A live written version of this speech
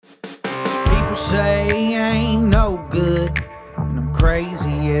say I ain't no good, and I'm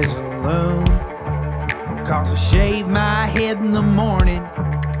crazy as a loon. Cause I shave my head in the morning,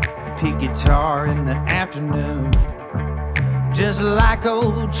 pick guitar in the afternoon. Just like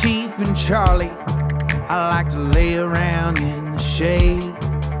old Chief and Charlie, I like to lay around in the shade.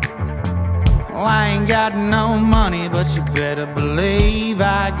 Well, I ain't got no money, but you better believe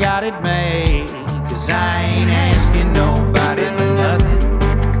I got it made. Cause I ain't asking nobody for nothing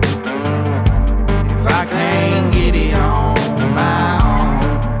if I can't get it on my own.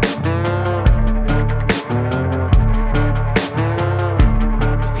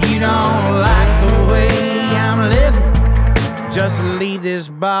 If you don't like the way I'm living, just leave this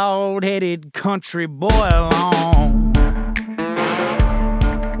bald-headed country boy alone.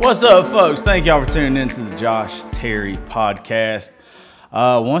 What's up, folks? Thank y'all for tuning in to the Josh Terry podcast.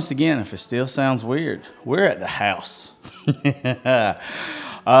 Once again, if it still sounds weird, we're at the house.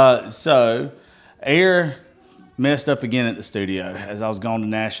 So, air messed up again at the studio as I was going to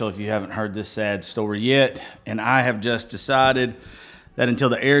Nashville, if you haven't heard this sad story yet. And I have just decided that until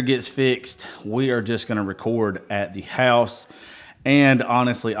the air gets fixed, we are just going to record at the house. And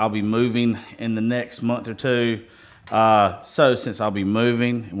honestly, I'll be moving in the next month or two. So since I'll be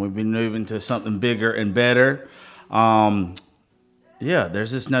moving, and we've been moving to something bigger and better,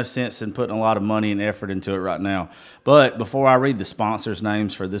 there's just no sense in putting a lot of money and effort into it right now. But before I read the sponsors'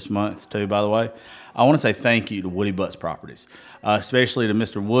 names for this month too, by the way, I want to say thank you to Woody Butts Properties, especially to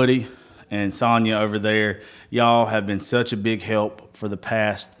Mr. Woody and Sonia over there. Y'all have been such a big help for the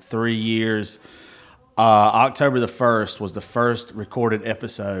past 3 years. October the 1st was the first recorded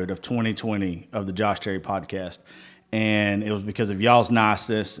episode of 2020 of the Josh Terry podcast. And it was because of y'all's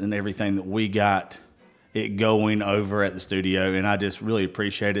niceness and everything that we got it going over at the studio. And I just really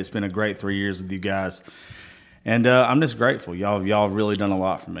appreciate it. It's been a great 3 years with you guys. And I'm just grateful. Y'all have really done a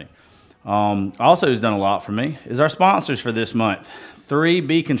lot for me. Also who's done a lot for me is our sponsors for this month.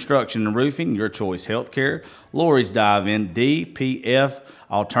 3B Construction and Roofing, Your Choice Healthcare, Lori's Dive-In, DPF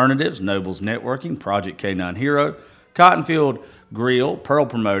Alternatives, Nobles Networking, Project K9 Hero, Cottonfield Grill, Pearl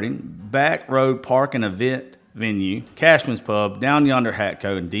Promoting, Back Road Park and Event Venue, Cashman's Pub, Down Yonder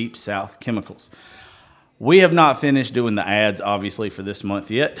Hatco, and Deep South Chemicals. We have not finished doing the ads, obviously, for this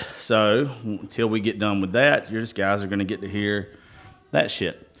month yet. So until we get done with that, you guys are going to get to hear that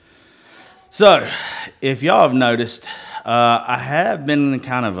shit. So if y'all have noticed, I have been in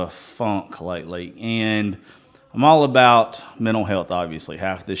kind of a funk lately, and I'm all about mental health, obviously.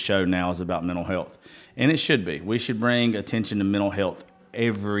 Half this show now is about mental health, and it should be. We should bring attention to mental health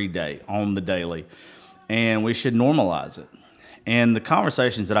every day, on the daily, and we should normalize it. And the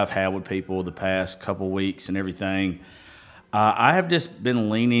conversations that I've had with people the past couple weeks and everything, I have just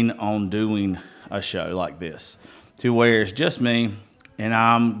been leaning on doing a show like this to where it's just me, and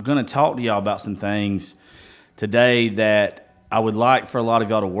I'm going to talk to y'all about some things today that I would like for a lot of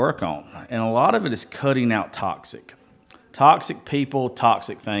y'all to work on. And a lot of it is cutting out toxic people,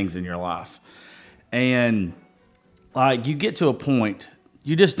 toxic things in your life. And like you get to a point,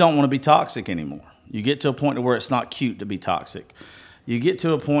 you just don't want to be toxic anymore. You get to a point to where it's not cute to be toxic. You get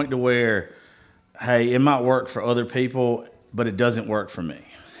to a point to where, hey, it might work for other people, but it doesn't work for me.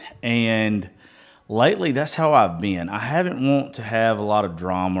 And lately, that's how I've been. I haven't want to have a lot of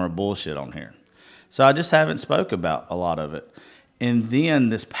drama or bullshit on here. So I just haven't spoke about a lot of it. And then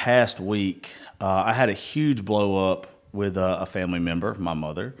this past week, I had a huge blow up with a family member, my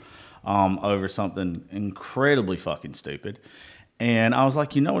mother, over something incredibly fucking stupid. And I was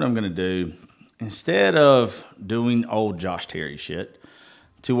like, you know what I'm going to do? Instead of doing old Josh Terry shit,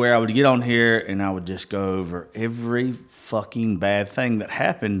 to where I would get on here and I would just go over every fucking bad thing that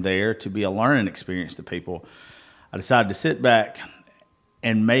happened there to be a learning experience to people, I decided to sit back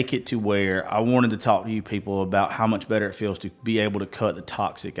and make it to where I wanted to talk to you people about how much better it feels to be able to cut the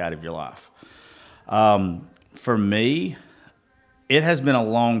toxic out of your life. For me, it has been a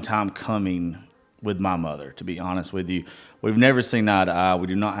long time coming with my mother, to be honest with you. We've never seen eye to eye. We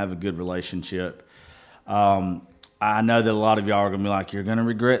do not have a good relationship. I know that a lot of y'all are going to be like, you're going to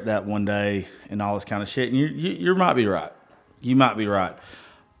regret that one day and all this kind of shit. And you might be right. You might be right.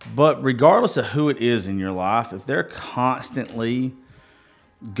 But regardless of who it is in your life, if they're constantly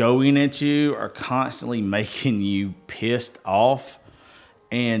going at you or constantly making you pissed off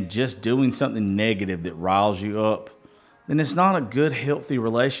and just doing something negative that riles you up, then it's not a good, healthy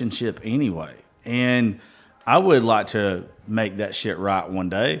relationship anyway. And I would like to make that shit right one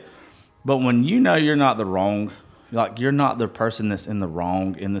day. But when you know you're not the wrong, like you're not the person that's in the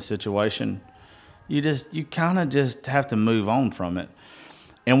wrong in the situation, you kind of just have to move on from it.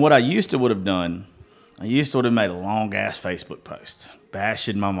 And what I used to would have done, I used to would have made a long ass Facebook post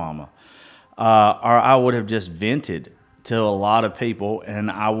bashing my mama. or I would have just vented to a lot of people, and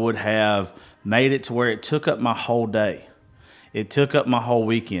I would have made it to where it took up my whole day. It took up my whole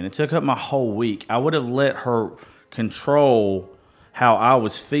weekend. It took up my whole week. I would have let her control how I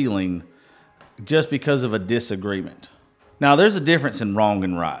was feeling just because of a disagreement. Now, there's a difference in wrong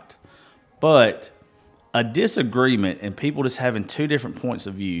and right, but a disagreement and people just having two different points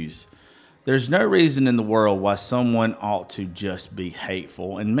of views, there's no reason in the world why someone ought to just be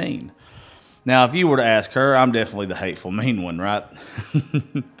hateful and mean. Now, if you were to ask her, I'm definitely the hateful, mean one, right?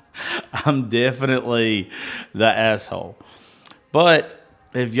 I'm definitely the asshole. But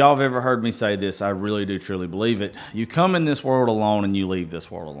if y'all have ever heard me say this, I really do truly believe it. You come in this world alone and you leave this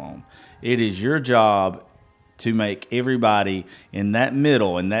world alone. It is your job to make everybody in that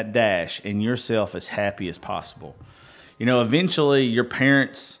middle, in that dash, and yourself as happy as possible. You know, eventually your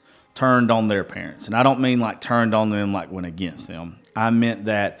parents turned on their parents. And I don't mean like turned on them like went against them. I meant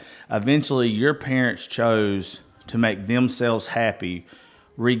that eventually your parents chose to make themselves happy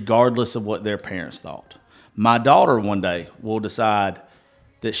regardless of what their parents thought. My daughter one day will decide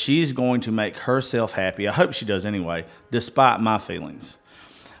that she's going to make herself happy. I hope she does anyway, despite my feelings.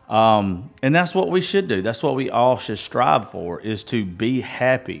 And that's what we should do. That's what we all should strive for, is to be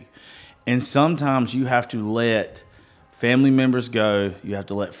happy. And sometimes you have to let family members go. You have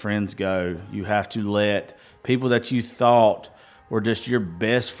to let friends go. You have to let people that you thought were just your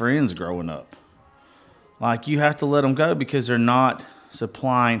best friends growing up. Like, you have to let them go because they're not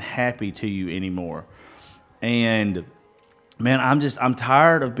supplying happy to you anymore. And man, I'm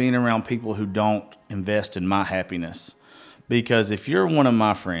tired of being around people who don't invest in my happiness. Because if you're one of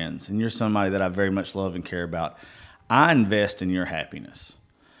my friends and you're somebody that I very much love and care about, I invest in your happiness.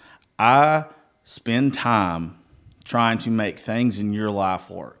 I spend time trying to make things in your life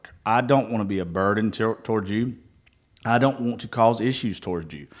work. I don't want to be a burden towards you. I don't want to cause issues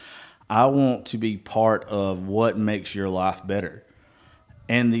towards you. I want to be part of what makes your life better.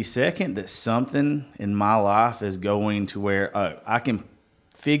 And the second that something in my life is going to where, I can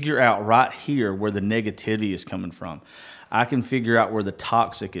figure out right here where the negativity is coming from. I can figure out where the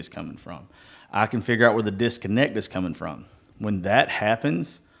toxic is coming from. I can figure out where the disconnect is coming from. When that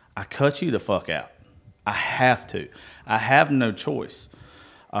happens, I cut you the fuck out. I have to. I have no choice.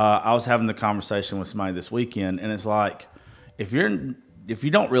 I was having the conversation with somebody this weekend, and it's like, if you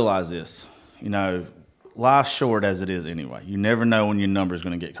don't realize this, you know, life's short as it is anyway. You never know when your number is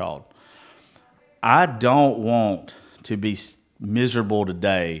going to get called. I don't want to be miserable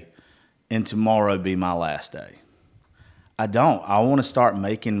today and tomorrow be my last day. I don't. I want to start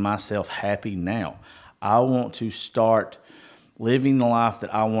making myself happy now. I want to start living the life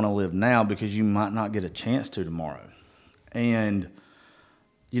that I want to live now, because you might not get a chance to tomorrow. And,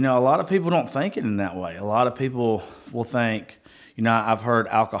 you know, a lot of people don't think it in that way. A lot of people will think, you know, I've heard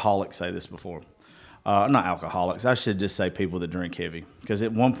alcoholics say this before. Not alcoholics. I should just say people that drink heavy. Because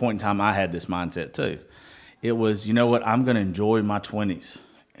at one point in time, I had this mindset too. It was, you know what, I'm going to enjoy my 20s.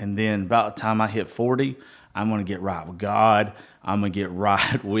 And then about the time I hit 40, I'm going to get right with God. I'm going to get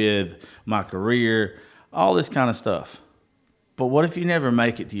right with my career, all this kind of stuff. But what if you never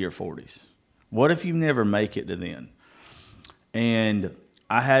make it to your 40s? What if you never make it to then? And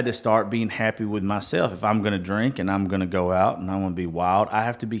I had to start being happy with myself. If I'm going to drink and I'm going to go out and I'm going to be wild, I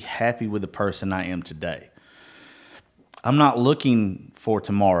have to be happy with the person I am today. I'm not looking for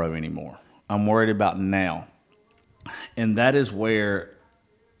tomorrow anymore. I'm worried about now. And that is where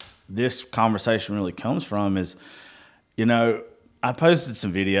this conversation really comes from is, you know, I posted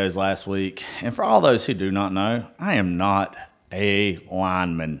some videos last week. And for all those who do not know, I am not a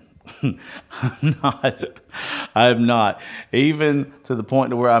lineman. I'm not. Even to the point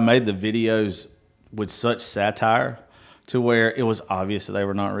to where I made the videos with such satire to where it was obvious that they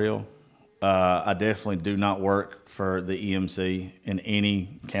were not real. I definitely do not work for the EMC in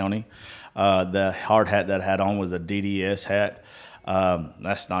any county. The hard hat that I had on was a DDS hat.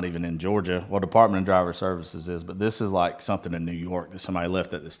 That's not even in Georgia. Well, Department of Driver Services is, but this is like something in New York that somebody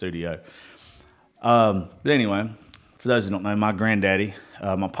left at the studio. But anyway, for those who don't know, my granddaddy,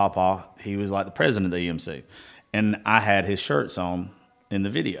 my papa, he was like the president of the EMC. And I had his shirts on in the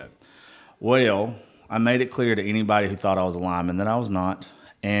video. Well, I made it clear to anybody who thought I was a lineman that I was not.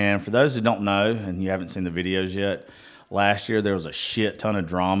 And for those who don't know, and you haven't seen the videos yet, last year there was a shit ton of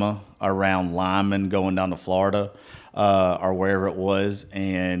drama around linemen going down to Florida or wherever it was,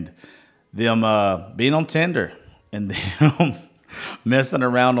 and them being on Tinder and them messing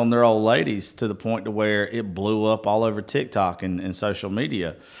around on their old ladies to the point to where it blew up all over TikTok and social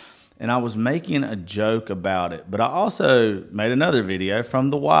media. And I was making a joke about it, but I also made another video from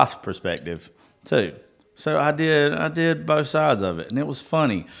the wife's perspective too. So I did both sides of it, and it was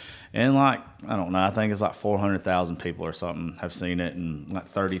funny. And like, I don't know, I think it's like 400,000 people or something have seen it, and like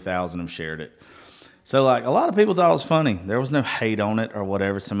 30,000 have shared it. So like, a lot of people thought it was funny. There was no hate on it or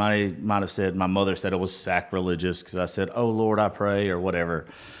whatever. Somebody might have said, my mother said it was sacrilegious because I said, "Oh Lord, I pray," or whatever.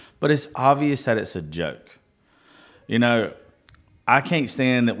 But it's obvious that it's a joke. You know, I can't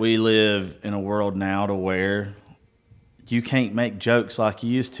stand that we live in a world now to where you can't make jokes like you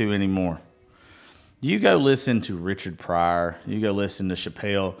used to anymore. You go listen to Richard Pryor. You go listen to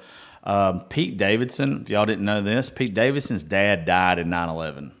Chappelle. Pete Davidson, if y'all didn't know this, Pete Davidson's dad died in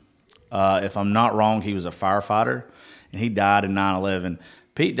 9/11. If I'm not wrong, he was a firefighter, and he died in 9/11.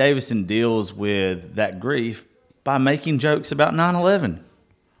 Pete Davidson deals with that grief by making jokes about 9/11.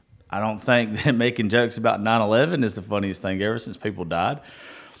 I don't think that making jokes about 9/11 is the funniest thing ever since people died.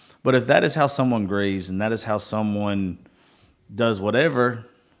 But if that is how someone grieves and that is how someone does whatever,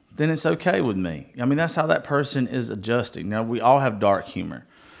 then it's okay with me. I mean, that's how that person is adjusting. Now, we all have dark humor.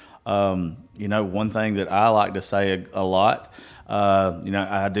 You know, one thing that I like to say a lot, you know,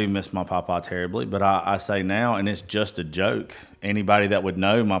 I do miss my papa terribly, but I say now, and it's just a joke. Anybody that would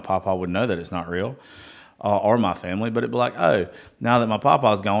know my papa would know that it's not real, or my family, but it'd be like, oh, now that my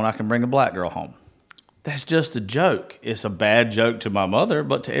papa's gone, I can bring a black girl home. That's just a joke. It's a bad joke to my mother,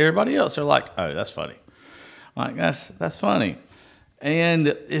 but to everybody else, they're like, oh, that's funny. Like, that's funny. And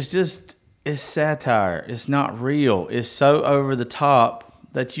it's satire. It's not real. It's so over the top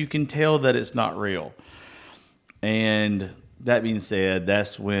that you can tell that it's not real. And that being said,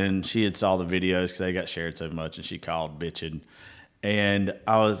 that's when she had saw the videos because they got shared so much, and she called bitching. And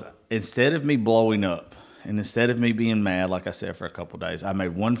instead of me blowing up and instead of me being mad, like I said, for a couple of days, I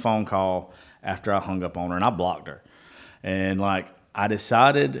made one phone call after I hung up on her, and I blocked her. And like, I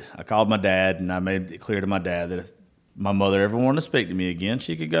called my dad, and I made it clear to my dad that if my mother ever wanted to speak to me again,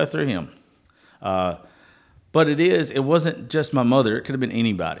 she could go through him. But it wasn't just my mother. It could have been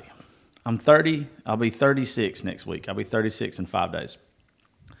anybody. I'm 30. I'll be 36 next week. I'll be 36 in 5 days.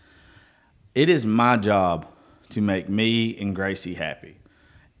 It is my job to make me and Gracie happy,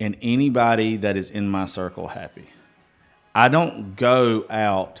 and anybody that is in my circle happy. I don't go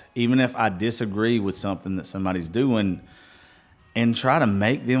out, even if I disagree with something that somebody's doing, and try to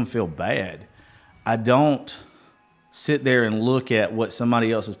make them feel bad. I don't sit there and look at what somebody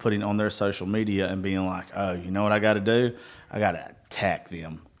else is putting on their social media and being like, oh, you know what I got to do? I got to attack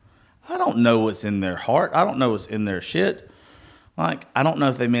them. I don't know what's in their heart. I don't know what's in their shit. Like, I don't know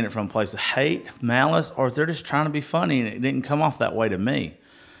if they meant it from a place of hate, malice, or if they're just trying to be funny and it didn't come off that way to me.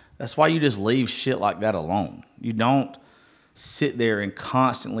 That's why you just leave shit like that alone. You don't sit there and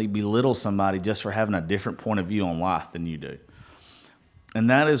constantly belittle somebody just for having a different point of view on life than you do. And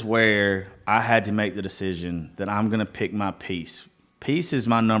that is where I had to make the decision that I'm going to pick my peace. Peace is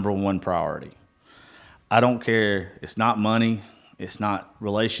my number one priority. I don't care. It's not money. It's not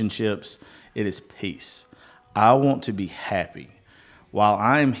relationships. It is peace. I want to be happy. While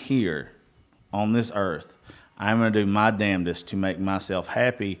I am here on this earth, I'm going to do my damnedest to make myself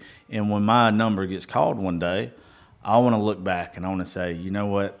happy. And when my number gets called one day, I want to look back and I want to say, you know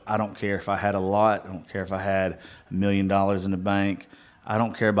what? I don't care if I had a lot. I don't care if I had $1 million in the bank. I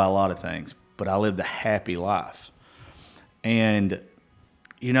don't care about a lot of things, but I lived a happy life. And,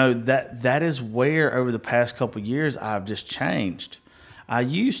 you know, that is where over the past couple of years I've just changed. I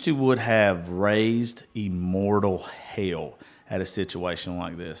used to would have raised immortal hell at a situation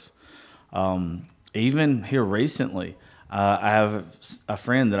like this. Even here recently, I have a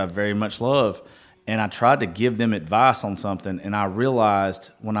friend that I very much love, and I tried to give them advice on something, and I realized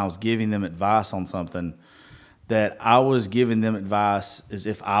when I was giving them advice on something that I was giving them advice as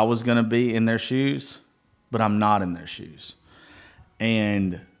if I was going to be in their shoes, but I'm not in their shoes.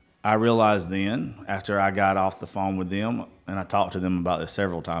 And I realized then, after I got off the phone with them, and I talked to them about this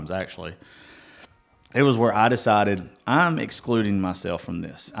several times actually, it was where I decided I'm excluding myself from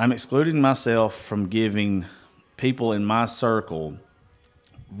this. I'm excluding myself from giving people in my circle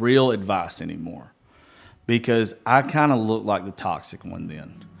real advice anymore, because I kind of look like the toxic one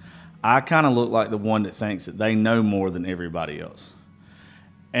then. I kind of look like the one that thinks that they know more than everybody else.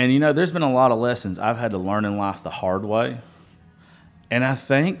 And, you know, there's been a lot of lessons I've had to learn in life the hard way. And I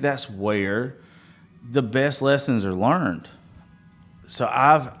think that's where the best lessons are learned. So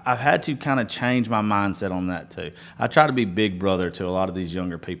I've had to kind of change my mindset on that too. I try to be big brother to a lot of these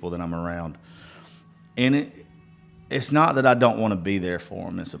younger people that I'm around. And it's not that I don't want to be there for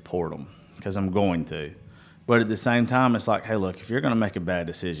them and support them, because I'm going to. But at the same time, it's like, hey, look, if you're going to make a bad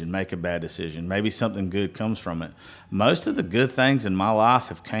decision, make a bad decision. Maybe something good comes from it. Most of the good things in my life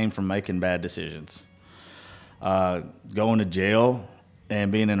have came from making bad decisions. Going to jail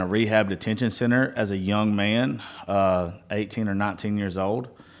and being in a rehab detention center as a young man, 18 or 19 years old,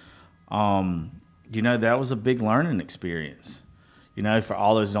 that was a big learning experience. For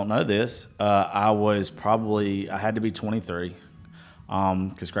all those who don't know this, I had to be 23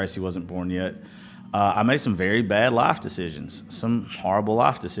 because Gracie wasn't born yet. I made some very bad life decisions, some horrible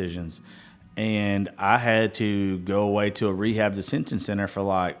life decisions. And I had to go away to a rehab detention center for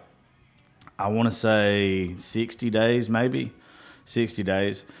I want to say 60 days, maybe 60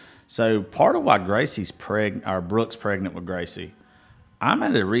 days. So part of why Brooke's pregnant with Gracie, I'm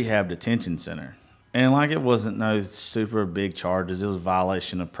at a rehab detention center. And it wasn't no super big charges. It was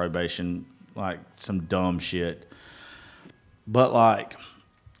violation of probation, some dumb shit. But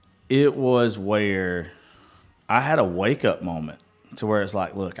it was where I had a wake up moment to where it's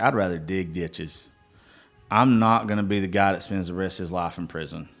look, I'd rather dig ditches. I'm not going to be the guy that spends the rest of his life in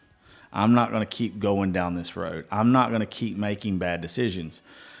prison. I'm not going to keep going down this road. I'm not going to keep making bad decisions.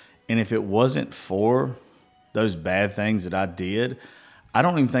 And if it wasn't for those bad things that I did, I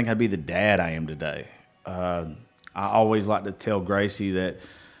don't even think I'd be the dad I am today. I always like to tell Gracie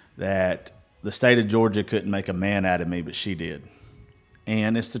that the state of Georgia couldn't make a man out of me, but she did.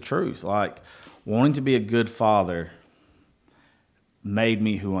 And it's the truth. Wanting to be a good father made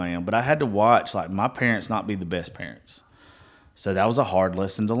me who I am. But I had to watch my parents not be the best parents. So that was a hard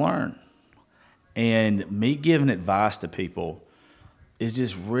lesson to learn. And me giving advice to people is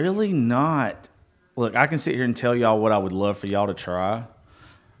just really not... Look, I can sit here and tell y'all what I would love for y'all to try,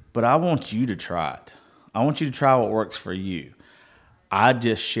 but I want you to try it. I want you to try what works for you. I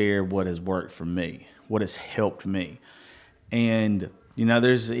just share what has worked for me, what has helped me. And,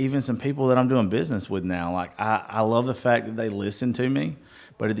 there's even some people that I'm doing business with now. I love the fact that they listen to me,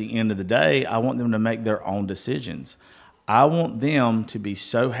 but at the end of the day, I want them to make their own decisions. I want them to be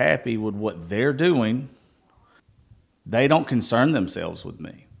so happy with what they're doing, they don't concern themselves with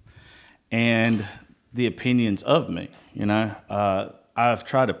me and the opinions of me. I've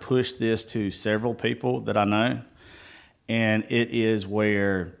tried to push this to several people that I know, and it is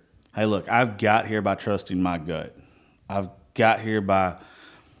where, hey, look, I've got here by trusting my gut. I've got here by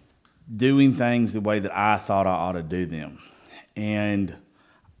doing things the way that I thought I ought to do them. And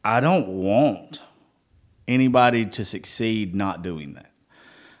I don't want anybody to succeed not doing that.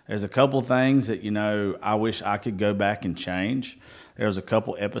 There's a couple things that, I wish I could go back and change. There's a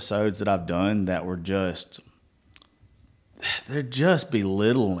couple episodes that I've done that were they're just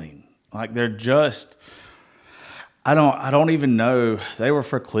belittling. I don't even know. They were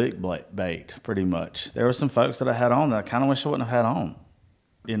for clickbait, pretty much. There were some folks that I had on that I kind of wish I wouldn't have had on,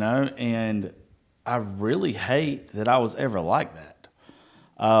 and I really hate that I was ever like that.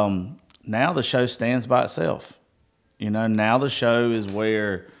 Now the show stands by itself. Now the show is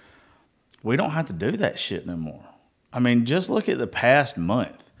where we don't have to do that shit no more. I mean, just look at the past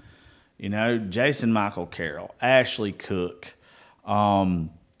month. Jason Michael Carroll, Ashley Cook.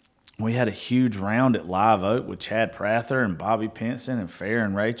 We had a huge round at Live Oak with Chad Prather and Bobby Pinson and Fair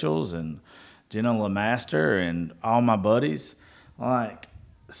and Rachel's and Jenna LeMaster and all my buddies.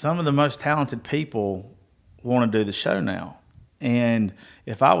 Some of the most talented people want to do the show now. And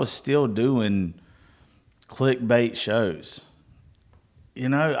if I was still doing clickbait shows,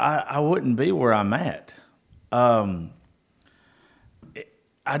 I wouldn't be where I'm at.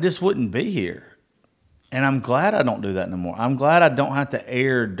 I just wouldn't be here. And I'm glad I don't do that no more. I'm glad I don't have to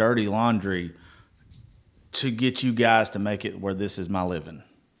air dirty laundry to get you guys to make it where this is my living.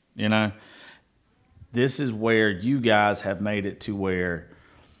 This is where you guys have made it to where,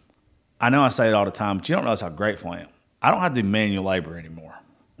 I know I say it all the time, but you don't realize how grateful I am. I don't have to do manual labor anymore.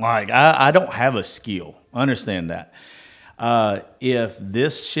 I don't have a skill. Understand that. If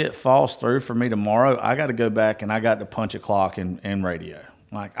this shit falls through for me tomorrow, I got to go back and I got to punch a clock in radio.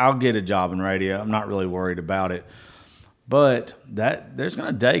 I'll get a job in radio. I'm not really worried about it. But there's going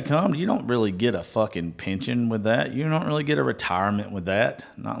to a day come, you don't really get a fucking pension with that. You don't really get a retirement with that,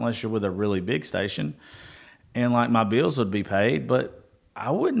 not unless you're with a really big station. And my bills would be paid, but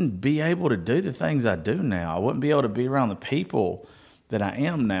I wouldn't be able to do the things I do now. I wouldn't be able to be around the people that I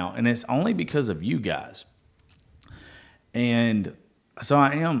am now. And it's only because of you guys. And so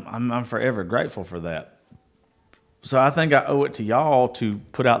I'm forever grateful for that. So I think I owe it to y'all to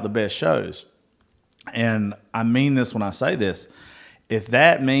put out the best shows. And I mean this when I say this. If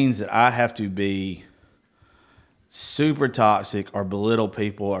that means that I have to be super toxic or belittle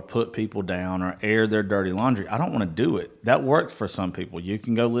people or put people down or air their dirty laundry, I don't want to do it. That works for some people. You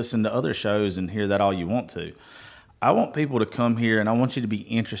can go listen to other shows and hear that all you want to. I want people to come here and I want you to be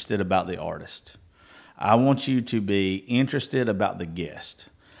interested about the artist. I want you to be interested about the guest.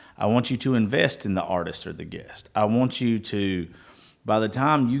 I want you to invest in the artist or the guest. I want you to by the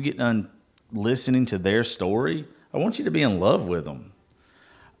time you get done listening to their story, I want you to be in love with them.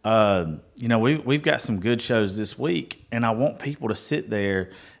 We've got some good shows this week, and I want people to sit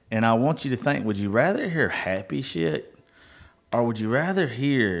there, and I want you to think, would you rather hear happy shit, or would you rather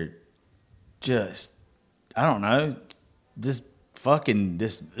hear just, I don't know, just fucking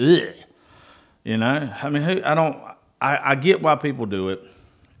just, ugh, I mean, I get why people do it,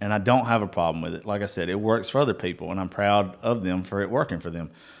 and I don't have a problem with it. Like I said, it works for other people, and I'm proud of them for it working for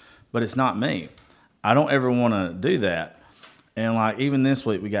them. But it's not me. I don't ever want to do that. And like even this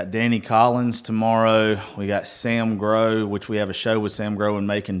week, we got Danny Collins tomorrow. We got Sam Grow, which we have a show with Sam Grow in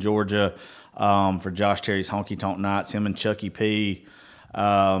Macon, Georgia, for Josh Terry's Honky Tonk Nights. Him and Chucky P.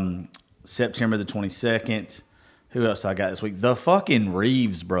 September the 22nd. Who else I got this week? The fucking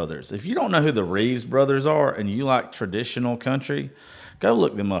Reeves Brothers. If you don't know who the Reeves Brothers are and you like traditional country, go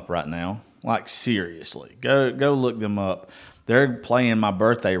look them up right now. Like, seriously. Go look them up. They're playing my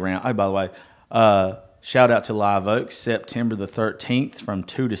birthday round. Oh, by the way, shout out to Live Oak, September the 13th from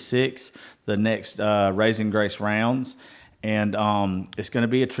 2 to 6, the next Raising Grace rounds. And it's going to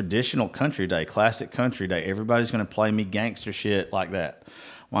be a traditional country day, classic country day. Everybody's going to play me gangster shit like that.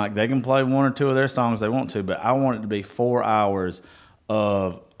 Like, they can play one or two of their songs they want to, but I want it to be 4 hours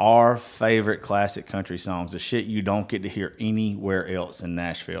of our favorite classic country songs, the shit you don't get to hear anywhere else in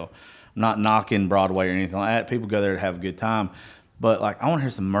Nashville. I'm not knocking Broadway or anything like that. People go there to have a good time. But, like, I want to hear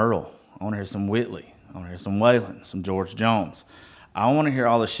some Myrtle. I want to hear some Whitley. I want to hear some Waylon, some George Jones. I want to hear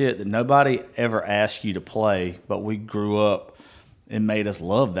all the shit that nobody ever asked you to play, but we grew up and made us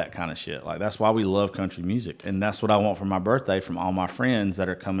love that kind of shit. Like, that's why we love country music. And that's what I want for my birthday from all my friends that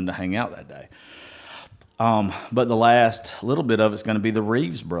are coming to hang out that day. But the last little bit of it's going to be the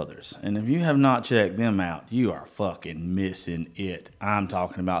Reeves Brothers. And if you have not checked them out, you are fucking missing it. I'm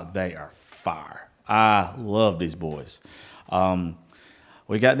talking about they are fire. I love these boys.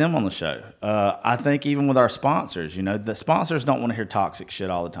 We got them on the show. I think even with our sponsors, the sponsors don't want to hear toxic shit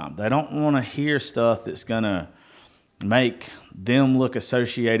all the time. They don't want to hear stuff that's going to make them look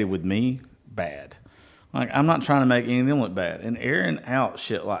associated with me bad. Like, I'm not trying to make any of them look bad. And airing out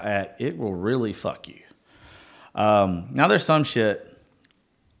shit like that, it will really fuck you. Now, there's some shit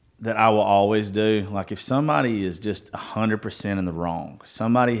that I will always do. Like, if somebody is just 100% in the wrong,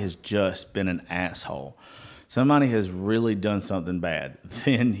 somebody has just been an asshole, somebody has really done something bad,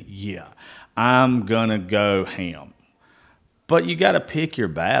 then yeah, I'm gonna go ham. But you got to pick your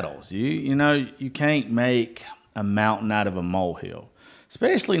battles. You can't make a mountain out of a molehill,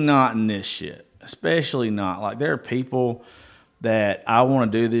 especially not in this shit. Especially not. Like, there are people that I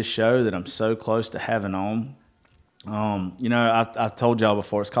want to do this show that I'm so close to having on. I've told y'all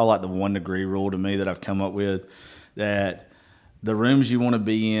before, it's called like the 1 degree rule to me that I've come up with, that the rooms you want to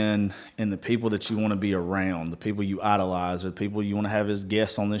be in and the people that you want to be around, the people you idolize, or the people you want to have as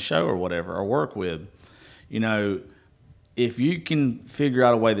guests on this show or whatever, or work with, if you can figure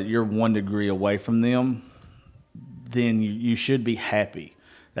out a way that you're 1 degree away from them, then you should be happy.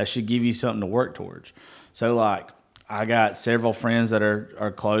 That should give you something to work towards. So, like, I got several friends that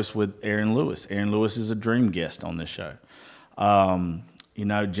are close with Aaron Lewis. Aaron Lewis is a dream guest on this show. John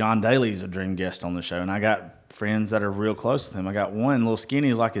Daly is a dream guest on the show. And I got friends that are real close with him. I got one, little skinny,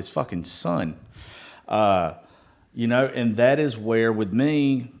 is like his fucking son. And that is where, with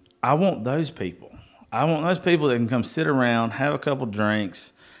me, I want those people. I want those people that can come sit around, have a couple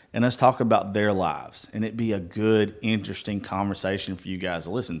drinks, and let's talk about their lives. And it be a good, interesting conversation for you guys to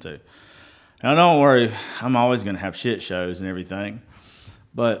listen to. Now, don't worry, I'm always going to have shit shows and everything.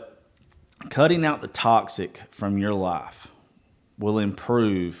 But cutting out the toxic from your life will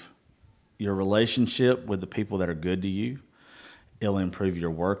improve your relationship with the people that are good to you. It'll improve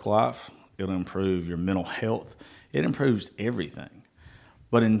your work life. It'll improve your mental health. It improves everything.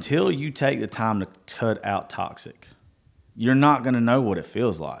 But until you take the time to cut out toxic, you're not going to know what it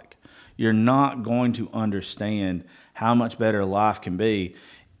feels like. You're not going to understand how much better life can be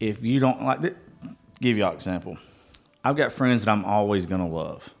if you don't, like, give y'all an example. I've got friends that I'm always going to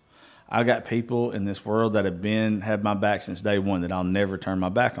love. I've got people in this world that have had my back since day one that I'll never turn my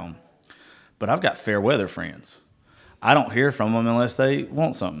back on. But I've got fair weather friends. I don't hear from them unless they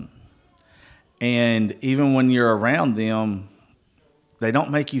want something. And even when you're around them, they don't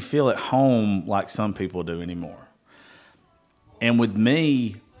make you feel at home like some people do anymore. And with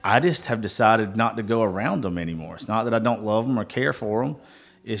me, I just have decided not to go around them anymore. It's not that I don't love them or care for them.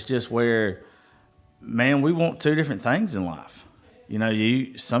 It's just where, man, we want two different things in life.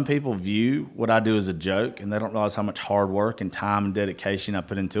 Some people view what I do as a joke, and they don't realize how much hard work and time and dedication I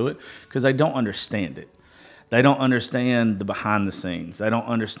put into it because they don't understand it. They don't understand the behind the scenes. They don't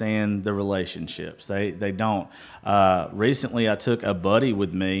understand the relationships. They don't. Recently, I took a buddy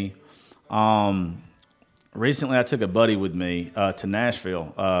with me. To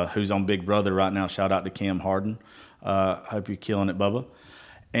Nashville, who's on Big Brother right now. Shout out to Cam Harden. Hope you're killing it, Bubba.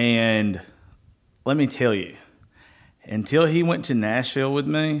 And let me tell you, until he went to Nashville with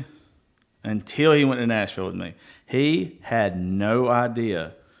me, he had no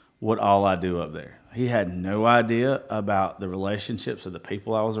idea what all I do up there. He had no idea about the relationships of the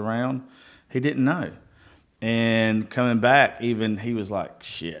people I was around. He didn't know. And coming back, even he was like,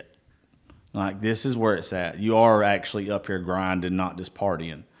 shit. Like, this is where it's at. You are actually up here grinding, not just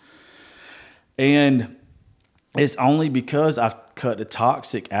partying. And it's only because I've cut the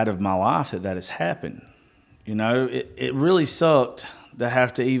toxic out of my life that has happened. You know, it really sucked to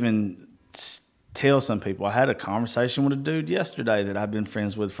have to even tell some people. I had a conversation with a dude yesterday that I've been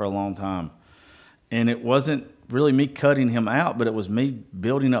friends with for a long time. And it wasn't really me cutting him out, but it was me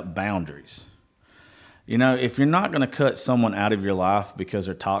building up boundaries. You know, if you're not going to cut someone out of your life because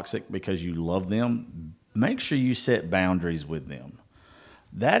they're toxic, because you love them, make sure you set boundaries with them.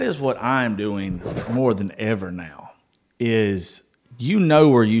 That is what I'm doing more than ever now, is you know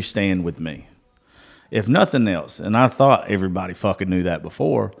where you stand with me. If nothing else, and I thought everybody fucking knew that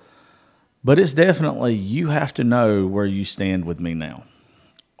before, but it's definitely you have to know where you stand with me now.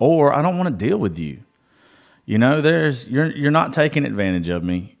 Or I don't want to deal with you. You know, you're not taking advantage of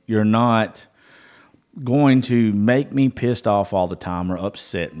me. You're not going to make me pissed off all the time or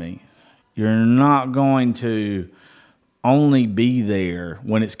upset me. You're not going to only be there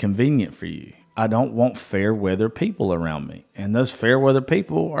when it's convenient for you. I don't want fair weather people around me. And those fair weather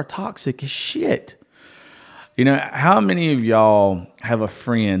people are toxic as shit. You know, how many of y'all have a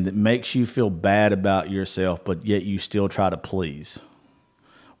friend that makes you feel bad about yourself, but yet you still try to please?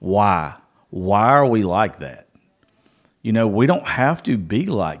 Why? Why are we like that? You know, we don't have to be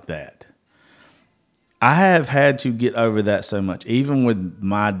like that. I have had to get over that so much. Even with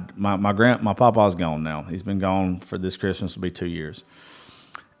my papa's gone now. He's been gone for this Christmas, will be 2 years.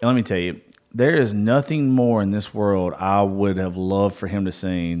 And let me tell you, there is nothing more in this world I would have loved for him to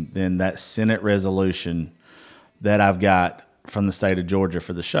see than that Senate resolution that I've got from the state of Georgia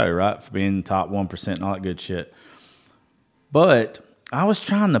for the show, right? For being top 1% and all that good shit. But I was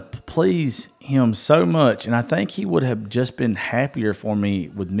trying to please him so much, and I think he would have just been happier for me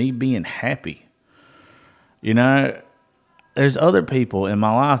with me being happy. You know, there's other people in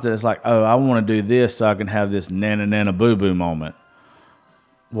my life that it's like, oh, I want to do this so I can have this nana boo-boo moment.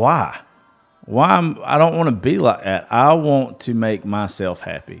 Why? I don't want to be like that. I want to make myself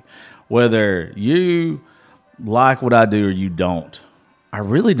happy. Whether you like what I do or you don't, I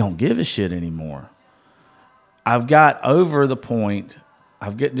really don't give a shit anymore. I've got over the point.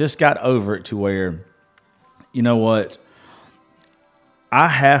 Just got over it to where, you know what? I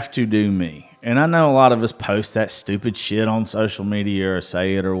have to do me. And I know a lot of us post that stupid shit on social media or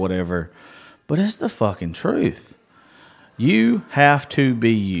say it or whatever, but it's the fucking truth. You have to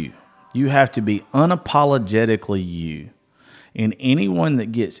be you. You have to be unapologetically you. And anyone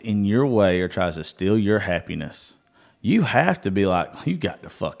that gets in your way or tries to steal your happiness, you have to be like, you got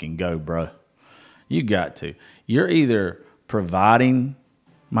to fucking go, bro. You got to. You're either providing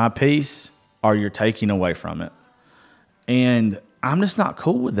my peace or you're taking away from it. And I'm just not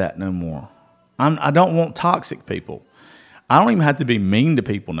cool with that no more. I don't want toxic people. I don't even have to be mean to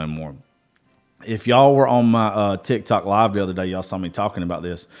people no more. If y'all were on my TikTok live the other day, y'all saw me talking about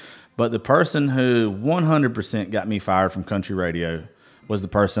this. But the person who 100% got me fired from country radio was the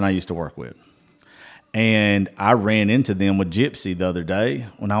person I used to work with. And I ran into them with Gypsy the other day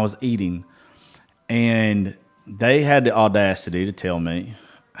when I was eating. And they had the audacity to tell me,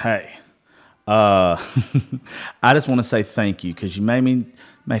 hey, I just want to say thank you because you made me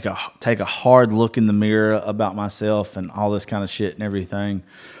take a hard look in the mirror about myself and all this kind of shit and everything.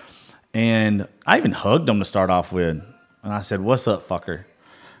 And I even hugged them to start off with. And I said, what's up, fucker?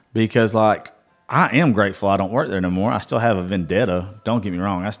 Because, like, I am grateful I don't work there no more. I still have a vendetta. Don't get me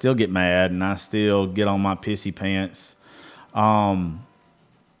wrong. I still get mad and I still get on my pissy pants and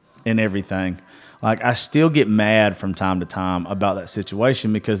everything. Like, I still get mad from time to time about that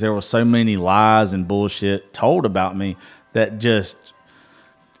situation because there were so many lies and bullshit told about me that just,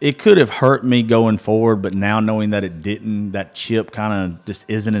 it could have hurt me going forward, but now knowing that it didn't, that chip kind of just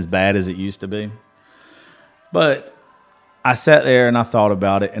isn't as bad as it used to be. But I sat there and I thought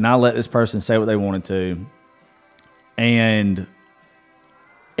about it and I let this person say what they wanted to. And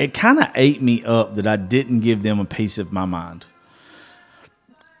it kind of ate me up that I didn't give them a piece of my mind.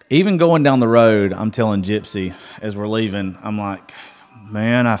 Even going down the road, I'm telling Gypsy as we're leaving, I'm like,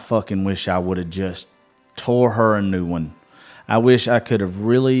 man, I fucking wish I would have just tore her a new one. I wish I could have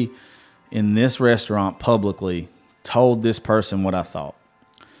really, in this restaurant publicly, told this person what I thought.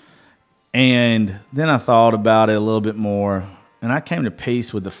 And then I thought about it a little bit more, and I came to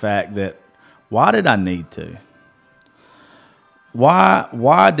peace with the fact that, why did I need to?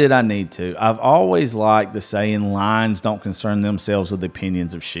 Why did I need to? I've always liked the saying, lions don't concern themselves with the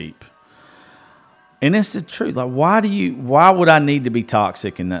opinions of sheep. And it's the truth. Like, why would I need to be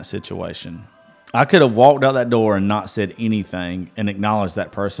toxic in that situation? I could have walked out that door and not said anything and acknowledged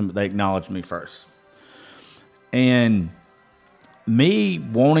that person, but they acknowledged me first. And me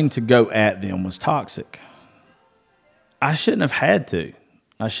wanting to go at them was toxic. I shouldn't have had to.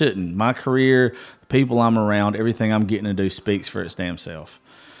 I shouldn't. My career, the people I'm around, everything I'm getting to do speaks for its damn self.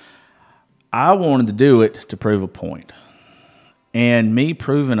 I wanted to do it to prove a point. And me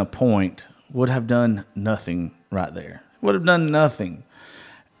proving a point would have done nothing right there. Would have done nothing.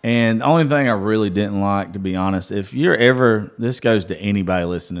 And the only thing I really didn't like, to be honest, if you're ever, this goes to anybody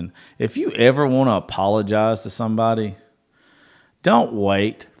listening, if you ever want to apologize to somebody, don't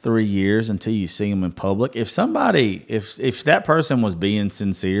wait 3 years until you see them in public. If that person was being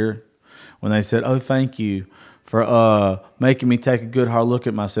sincere when they said, oh, thank you for making me take a good hard look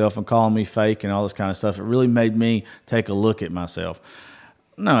at myself and calling me fake and all this kind of stuff, it really made me take a look at myself.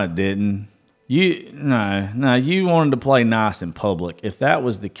 No, it didn't. You wanted to play nice in public. If that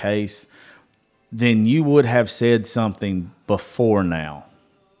was the case, then you would have said something before now.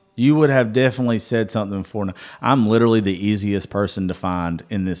 You would have definitely said something before now. I'm literally the easiest person to find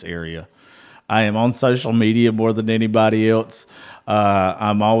in this area. I am on social media more than anybody else.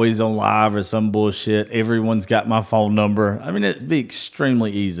 I'm always on live or some bullshit. Everyone's got my phone number. I mean, it'd be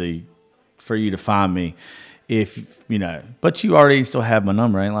extremely easy for you to find me but you already still have my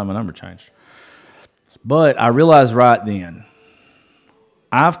number. I ain't like my number changed. But I realized right then,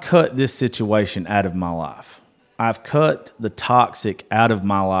 I've cut this situation out of my life. I've cut the toxic out of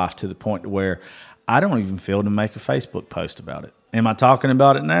my life to the point where I don't even feel to make a Facebook post about it. Am I talking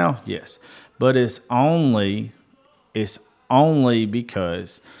about it now? Yes. But it's only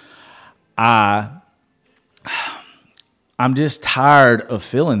because I'm just tired of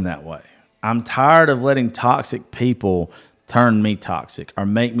feeling that way. I'm tired of letting toxic people turn me toxic or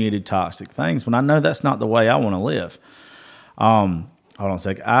make me do toxic things when I know that's not the way I want to live. Hold on a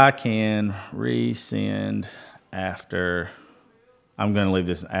second. I can resend after. I'm going to leave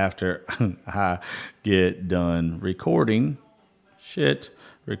this after I get done recording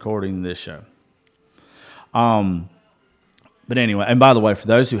this show. But anyway, and by the way, for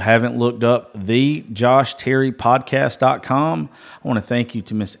those who haven't looked up the JoshTerryPodcast.com, I want to thank you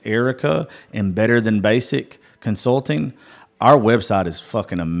to Miss Erica and Better Than Basic Consulting. Our website is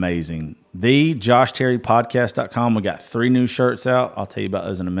fucking amazing. The JoshTerryPodcast.com. We got 3 new shirts out. I'll tell you about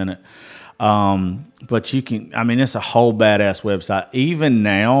those in a minute. But you can, it's a whole badass website. Even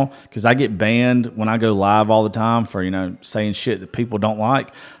now, because I get banned when I go live all the time for, saying shit that people don't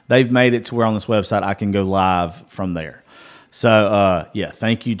like. They've made it to where on this website I can go live from there. So,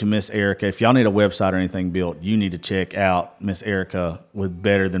 thank you to Miss Erica. If y'all need a website or anything built, you need to check out Miss Erica with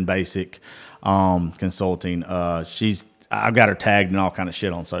Better Than Basic Consulting. I've got her tagged and all kind of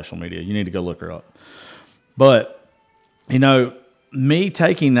shit on social media. You need to go look her up. But, me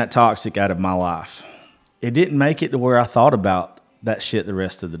taking that toxic out of my life, it didn't make it to where I thought about that shit the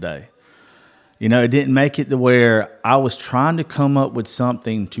rest of the day. It didn't make it to where I was trying to come up with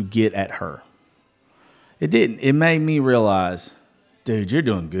something to get at her. It didn't. It made me realize, dude, you're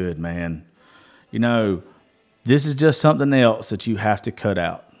doing good, man. This is just something else that you have to cut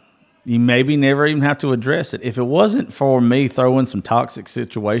out. You maybe never even have to address it. If it wasn't for me throwing some toxic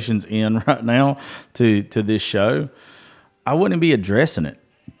situations in right now to this show, I wouldn't be addressing it.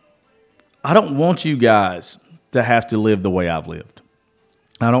 I don't want you guys to have to live the way I've lived.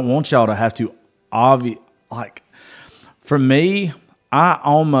 I don't want y'all to have to for me, I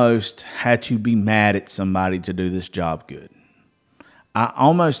almost had to be mad at somebody to do this job good. I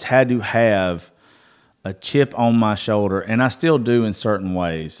almost had to have a chip on my shoulder, and I still do in certain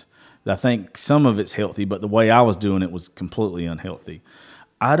ways. I think some of it's healthy, but the way I was doing it was completely unhealthy.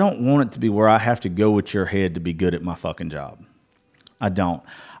 I don't want it to be where I have to go with your head to be good at my fucking job. I don't.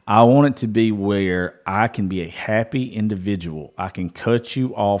 I want it to be where I can be a happy individual. I can cut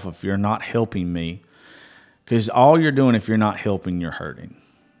you off if you're not helping me. Because all you're doing, if you're not helping, you're hurting.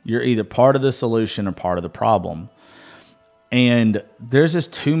 You're either part of the solution or part of the problem. And there's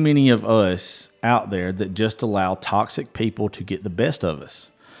just too many of us out there that just allow toxic people to get the best of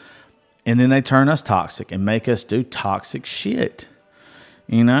us. And then they turn us toxic and make us do toxic shit.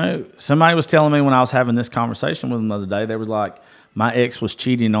 Somebody was telling me when I was having this conversation with them the other day, they were like, my ex was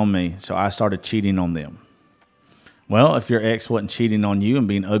cheating on me, so I started cheating on them. Well, if your ex wasn't cheating on you and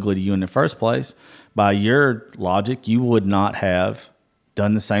being ugly to you in the first place, by your logic, you would not have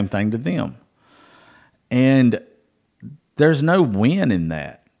done the same thing to them. And there's no win in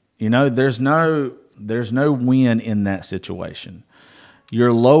that. There's no win in that situation.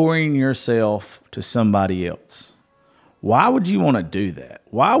 You're lowering yourself to somebody else. Why would you want to do that?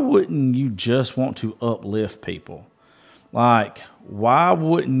 Why wouldn't you just want to uplift people? Like, why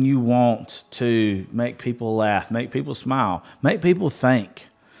wouldn't you want to make people laugh, make people smile, make people think?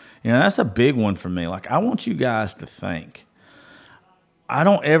 That's a big one for me. Like, I want you guys to think. I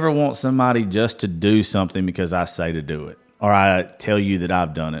don't ever want somebody just to do something because I say to do it, or I tell you that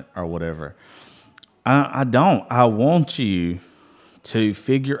I've done it, or whatever. I don't. I want you to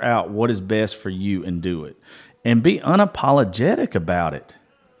figure out what is best for you and do it, and be unapologetic about it.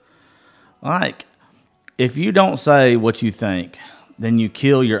 Like, if you don't say what you think, then you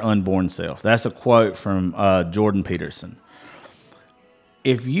kill your unborn self. That's a quote from Jordan Peterson.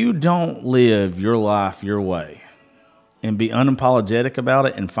 If you don't live your life your way and be unapologetic about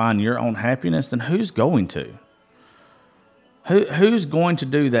it and find your own happiness, then who's going to? Who's going to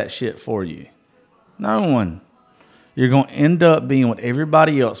do that shit for you? No one. You're going to end up being what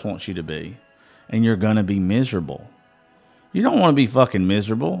everybody else wants you to be, and you're going to be miserable. You don't want to be fucking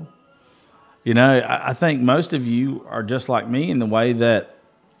miserable. I think most of you are just like me in the way that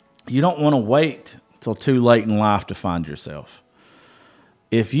you don't want to wait till too late in life to find yourself.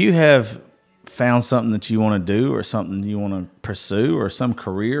 If you have found something that you want to do, or something you want to pursue, or some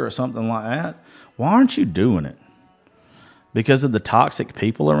career or something like that, why aren't you doing it? Because of the toxic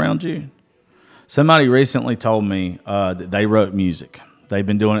people around you? Somebody recently told me that they wrote music. They've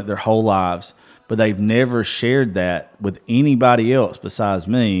been doing it their whole lives, but they've never shared that with anybody else besides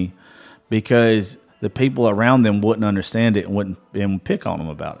me, because the people around them wouldn't understand it and wouldn't pick on them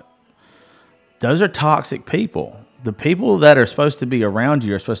about it. Those are toxic people. The people that are supposed to be around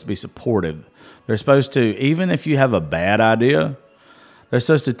you are supposed to be supportive. They're supposed to, even if you have a bad idea, they're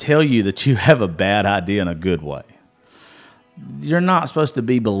supposed to tell you that you have a bad idea in a good way. You're not supposed to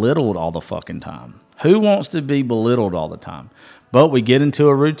be belittled all the fucking time. Who wants to be belittled all the time? But we get into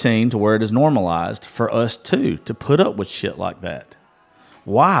a routine to where it is normalized for us too, to put up with shit like that.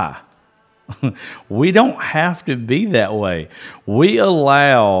 Why? We don't have to be that way. We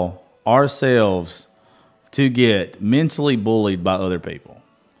allow ourselves to get mentally bullied by other people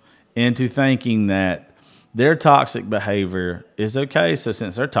into thinking that their toxic behavior is okay. So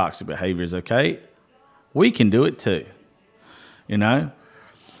since their toxic behavior is okay, we can do it too. I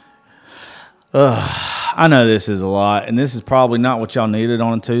know this is a lot, and this is probably not what y'all needed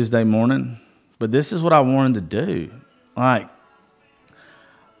on a Tuesday morning, but this is what I wanted to do. Like,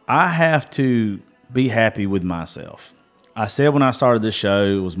 I have to be happy with myself. I said when I started this show,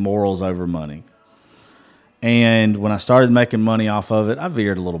 it was morals over money. And when I started making money off of it, I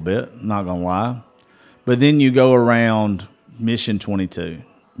veered a little bit, not going to lie. But then you go around Mission 22.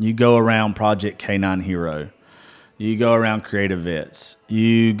 You go around Project K9 Hero. You go around Creative Vets.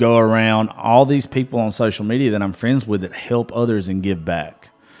 You go around all these people on social media that I'm friends with that help others and give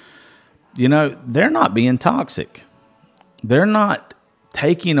back. They're not being toxic. They're not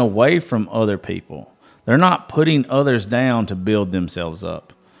taking away from other people. They're not putting others down to build themselves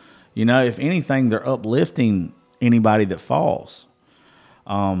up. If anything, they're uplifting anybody that falls.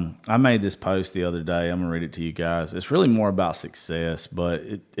 I made this post the other day. I'm going to read it to you guys. It's really more about success, but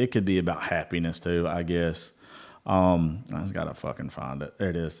it could be about happiness too, I guess. I just got to fucking find it. There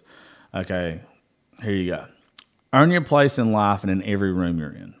it is. Okay, here you go. Earn your place in life and in every room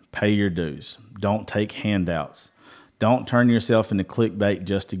you're in. Pay your dues. Don't take handouts. Don't turn yourself into clickbait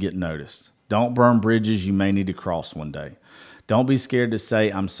just to get noticed. Don't burn bridges you may need to cross one day. Don't be scared to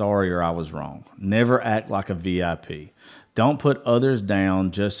say, I'm sorry or I was wrong. Never act like a VIP. Don't put others down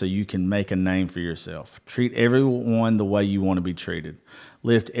just so you can make a name for yourself. Treat everyone the way you want to be treated.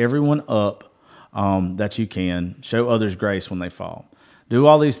 Lift everyone up that you can. Show others grace when they fall. Do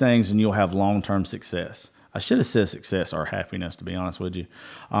all these things and you'll have long-term success. I should have said success or happiness, to be honest with you.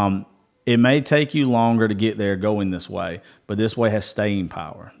 It may take you longer to get there going this way, but this way has staying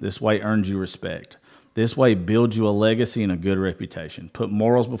power. This way earns you respect. This way builds you a legacy and a good reputation. Put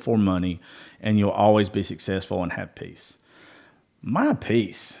morals before money, and you'll always be successful and have peace. My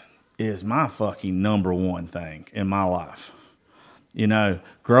peace is my fucking number one thing in my life.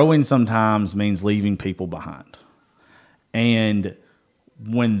 Growing sometimes means leaving people behind. And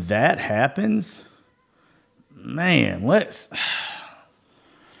when that happens, man, let's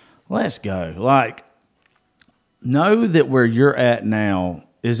go. Like, know that where you're at now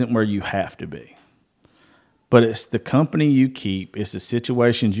isn't where you have to be. But it's the company you keep. It's the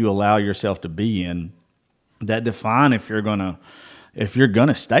situations you allow yourself to be in that define if you're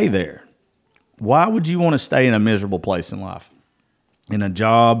gonna stay there. Why would you want to stay in a miserable place in life? In a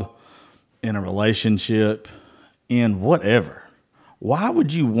job, in a relationship, in whatever. Why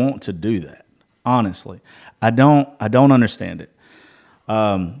would you want to do that? Honestly, I don't understand it.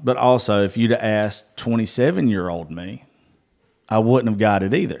 But also, if you'd have asked 27-year-old me, I wouldn't have got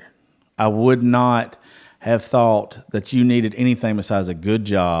it either. I would not have thought that you needed anything besides a good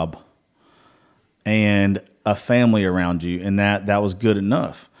job and a family around you, and that was good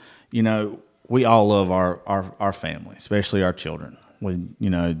enough. You know, we all love our family, especially our children.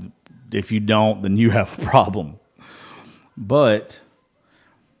 If you don't, then you have a problem. But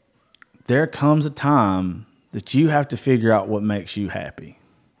there comes a time that you have to figure out what makes you happy.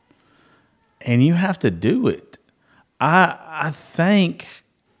 And you have to do it. I think,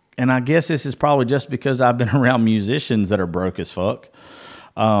 and I guess this is probably just because I've been around musicians that are broke as fuck.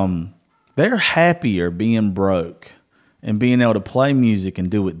 They're happier being broke and being able to play music and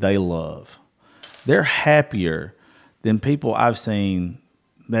do what they love. They're happier than people I've seen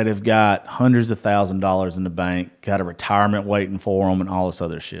that have got hundreds of $1,000s in the bank, got a retirement waiting for them and all this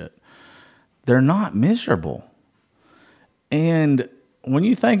other shit. They're not miserable. And when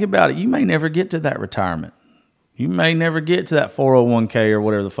you think about it, you may never get to that retirement. You may never get to that 401k or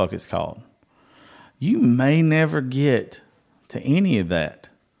whatever the fuck it's called. You may never get to any of that.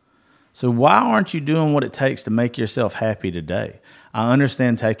 So why aren't you doing what it takes to make yourself happy today? I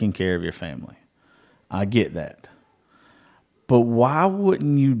understand taking care of your family. I get that. But why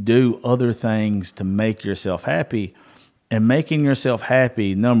wouldn't you do other things to make yourself happy? And making yourself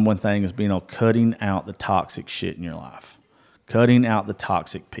happy, number one thing is cutting out the toxic shit in your life. Cutting out the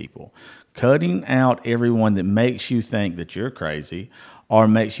toxic people. Cutting out everyone that makes you think that you're crazy or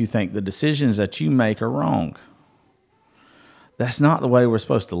makes you think the decisions that you make are wrong. That's not the way we're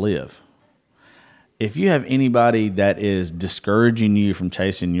supposed to live. If you have anybody that is discouraging you from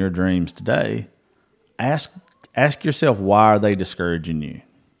chasing your dreams today, ask yourself, why are they discouraging you?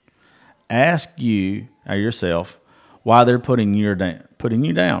 Ask you or yourself why they're putting you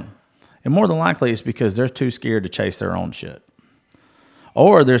down. And more than likely, it's because they're too scared to chase their own shit.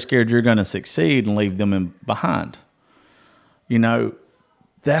 Or they're scared you're going to succeed and leave them behind.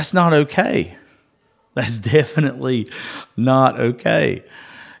 That's not okay. That's definitely not okay.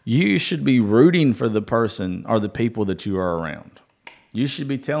 You should be rooting for the person or the people that you are around. You should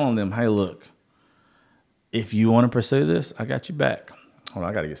be telling them, hey, look, if you want to pursue this, I got you back. Hold on,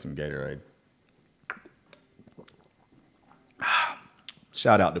 I got to get some Gatorade.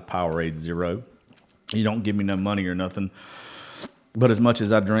 Shout out to Powerade Zero. You don't give me no money or nothing. But as much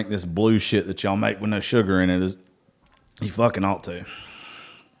as I drink this blue shit that y'all make with no sugar in it, you fucking ought to.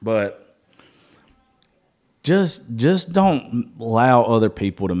 But just don't allow other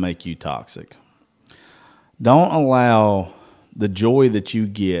people to make you toxic. Don't allow the joy that you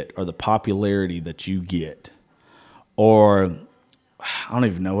get or the popularity that you get, or I don't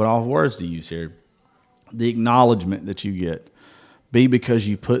even know what all words to use here, the acknowledgement that you get, be because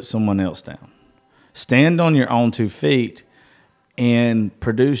you put someone else down. Stand on your own 2 feet and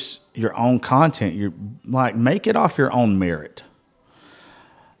produce your own content. Make it off your own merit.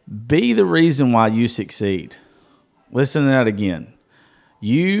 Be the reason why you succeed. Listen to that again.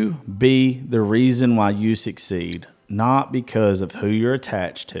 You be the reason why you succeed, not because of who you're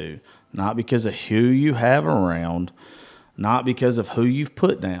attached to, not because of who you have around, not because of who you've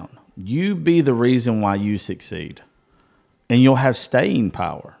put down. You be the reason why you succeed, and you'll have staying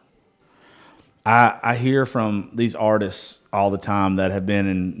power. I hear from these artists all the time that have been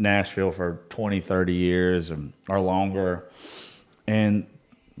in Nashville for 20, 30 years or longer, and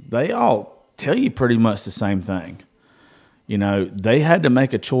they all tell you pretty much the same thing. They had to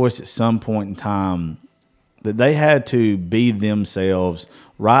make a choice at some point in time that they had to be themselves,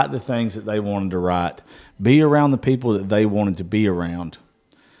 write the things that they wanted to write, be around the people that they wanted to be around.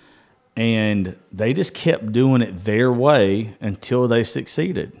 And they just kept doing it their way until they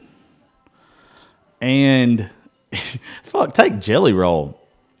succeeded. And fuck, take Jelly Roll.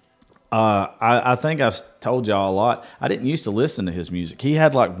 I think I've told y'all a lot. I didn't used to listen to his music. He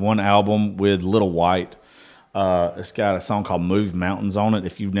had one album with Little White. It's got a song called Move Mountains on it.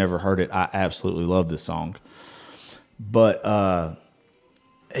 If you've never heard it, I absolutely love this song. But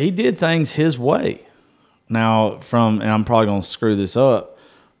he did things his way. Now, and I'm probably going to screw this up,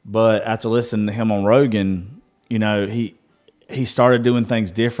 but after listening to him on Rogan, he started doing things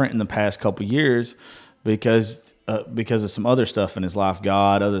different in the past couple of years because of some other stuff in his life,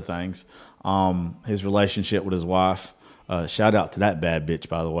 God, other things, his relationship with his wife. Shout out to that bad bitch,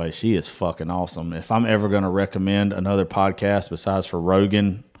 by the way. She is fucking awesome. If I'm ever going to recommend another podcast besides for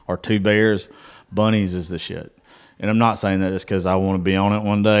Rogan or Two Bears, Bunnies is the shit. And I'm not saying that just because I want to be on it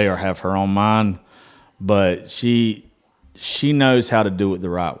one day or have her on mine, but she knows how to do it the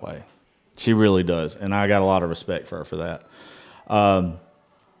right way. She really does, and I got a lot of respect for her for that.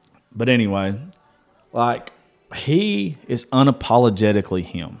 But anyway, like, he is unapologetically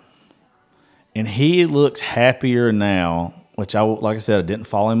him. And he looks happier now, which like I said, I didn't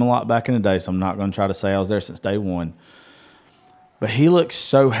follow him a lot back in the day, so I'm not going to try to say I was there since day one. But he looks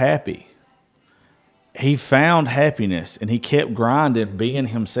so happy. He found happiness, and he kept grinding, being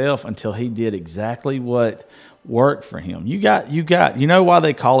himself until he did exactly what worked for him. You know why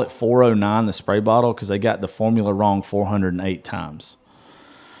they call it 409, the spray bottle? Because they got the formula wrong 408 times.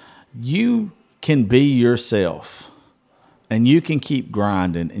 You can be yourself. And you can keep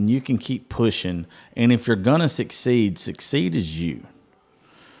grinding, and you can keep pushing. And if you're gonna succeed as you.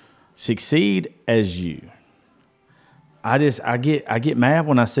 Succeed as you. I get mad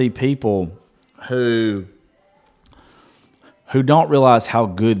when I see people who don't realize how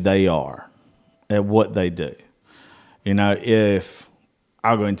good they are at what they do. You know,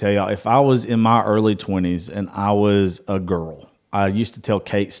 I'll go and tell y'all, if I was in my early 20s and I was a girl, I used to tell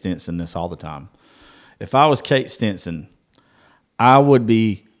Kate Stinson this all the time. If I was Kate Stinson, I would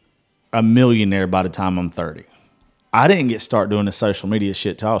be a millionaire by the time I'm 30. I didn't start doing the social media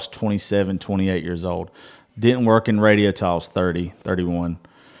shit till I was 27, 28 years old. Didn't work in radio till I was 30, 31.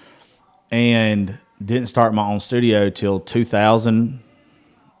 And didn't start my own studio till 2000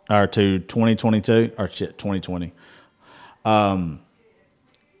 or to 2022 or 2020.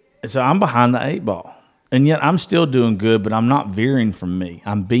 So I'm behind the 8 ball. And yet I'm still doing good, but I'm not veering from me.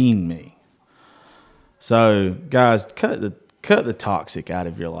 I'm being me. So guys, cut the toxic out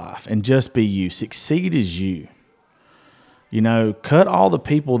of your life and just be you. Succeed as you. You know, cut all the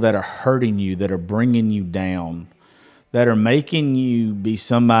people that are hurting you, that are bringing you down, that are making you be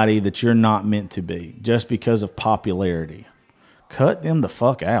somebody that you're not meant to be just because of popularity. Cut them the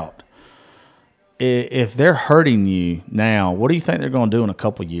fuck out. If they're hurting you now, what do you think they're going to do in a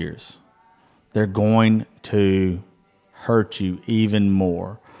couple of years? They're going to hurt you even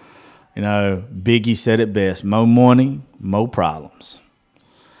more. You know, Biggie said it best, more money, more problems.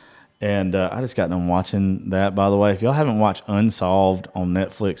 And I just got done watching that, by the way. If y'all haven't watched Unsolved on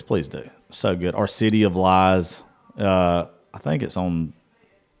Netflix, please do. So good. Or City of Lies. I think it's on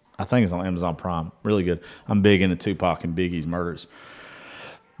Amazon Prime. Really good. I'm big into Tupac and Biggie's murders.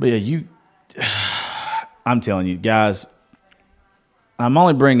 But yeah, I'm telling you, guys, I'm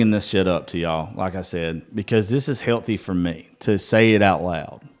only bringing this shit up to y'all, like I said, because this is healthy for me to say it out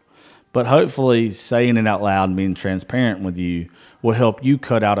loud. But hopefully saying it out loud and being transparent with you will help you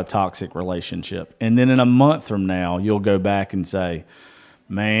cut out a toxic relationship. And then in a month from now, you'll go back and say,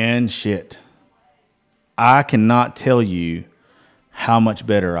 man, shit, I cannot tell you how much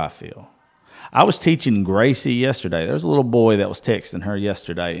better I feel. I was teaching Gracie yesterday. There was a little boy that was texting her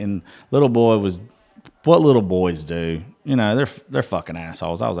yesterday, and little boy was what little boys do. You know, they're fucking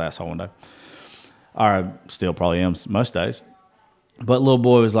assholes. I was an asshole one day. I still probably am most days. But little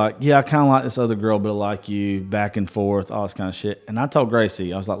boy was like, yeah, I kind of like this other girl, but I like you, back and forth, all this kind of shit. And I told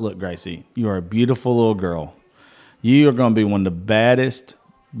Gracie, I was like, look, Gracie, you are a beautiful little girl. You are going to be one of the baddest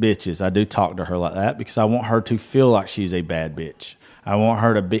bitches. I do talk to her like that because I want her to feel like she's a bad bitch. I want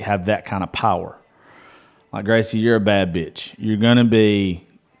her to have that kind of power. Like, Gracie, you're a bad bitch. You're going to be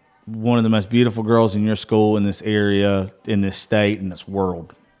one of the most beautiful girls in your school, in this area, in this state, in this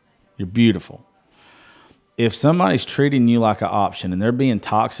world. You're beautiful. If somebody's treating you like an option and they're being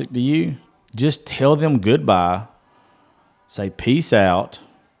toxic to you, just tell them goodbye, say peace out,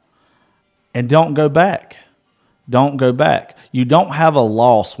 and don't go back. Don't go back. You don't have a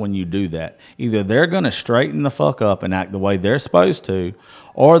loss when you do that. Either they're going to straighten the fuck up and act the way they're supposed to,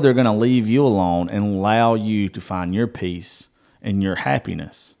 or they're going to leave you alone and allow you to find your peace and your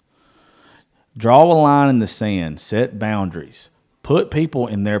happiness. Draw a line in the sand. Set boundaries. Put people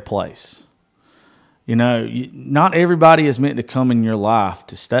in their place. You know, not everybody is meant to come in your life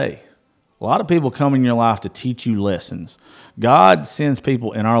to stay. A lot of people come in your life to teach you lessons. God sends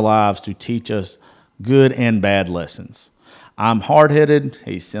people in our lives to teach us good and bad lessons. I'm hard-headed.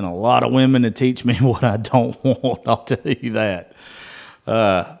 He sent a lot of women to teach me what I don't want. I'll tell you that.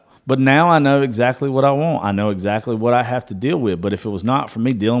 But now I know exactly what I want. I know exactly what I have to deal with. But if it was not for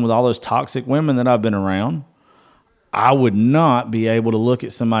me dealing with all those toxic women that I've been around, I would not be able to look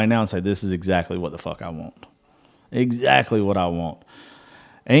at somebody now and say, this is exactly what the fuck I want. Exactly what I want.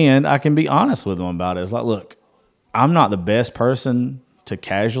 And I can be honest with them about it. It's like, look, I'm not the best person to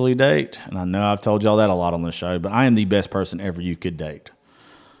casually date. And I know I've told y'all that a lot on the show, but I am the best person ever you could date.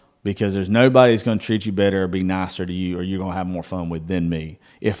 Because there's nobody that's going to treat you better or be nicer to you or you're going to have more fun with than me.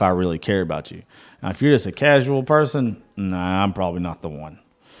 if I really care about you. Now, if you're just a casual person, nah, I'm probably not the one.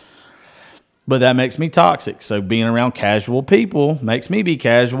 But that makes me toxic. So being around casual people makes me be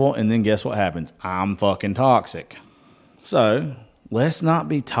casual. And then guess what happens? I'm fucking toxic. So let's not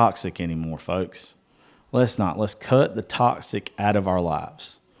be toxic anymore, folks. Let's not. Let's cut the toxic out of our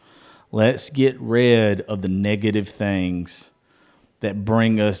lives. Let's get rid of the negative things that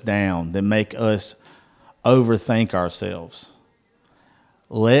bring us down, that make us overthink ourselves.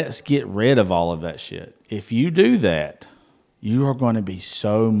 Let's get rid of all of that shit. If you do that, you are going to be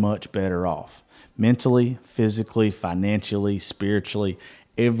so much better off. Mentally, physically, financially, spiritually,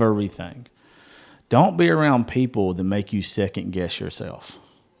 everything. Don't be around people that make you second guess yourself.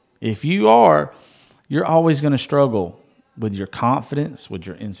 If you are, you're always going to struggle with your confidence, with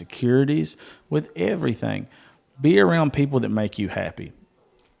your insecurities, with everything. Be around people that make you happy.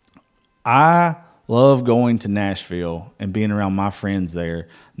 I love going to Nashville and being around my friends there,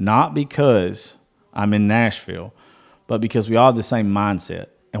 not because I'm in Nashville, but because we all have the same mindset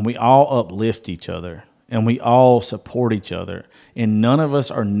and we all uplift each other and we all support each other and none of us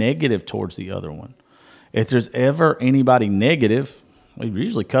are negative towards the other one. If there's ever anybody negative, we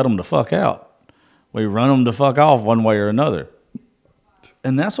usually cut them the fuck out. We run them the fuck off one way or another.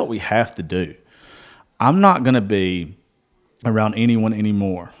 And that's what we have to do. I'm not going to be around anyone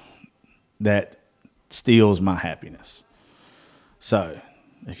anymore that steals my happiness. So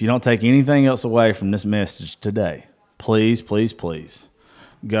if you don't take anything else away from this message today, please, please, please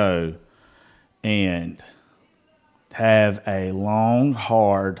go and have a long,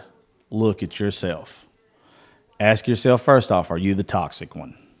 hard look at yourself. Ask yourself first off, are you the toxic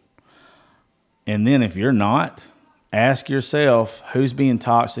one? And then if you're not, ask yourself who's being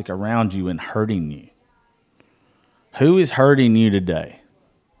toxic around you and hurting you. Who is hurting you today?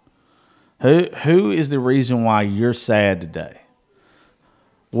 Who is the reason why you're sad today?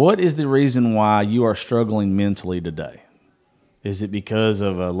 What is the reason why you are struggling mentally today? Is it because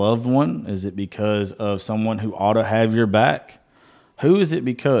of a loved one? Is it because of someone who ought to have your back? Who is it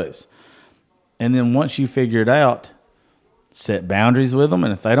because? And then once you figure it out, set boundaries with them.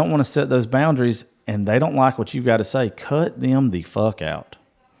 And if they don't want to set those boundaries and they don't like what you've got to say, cut them the fuck out.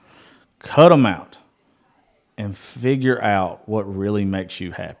 Cut them out and figure out what really makes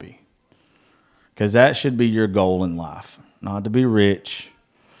you happy. Because that should be your goal in life. Not to be rich,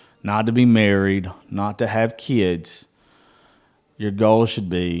 not to be married, not to have kids. Your goal should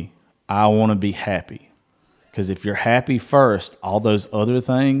be, I want to be happy. Because if you're happy first, all those other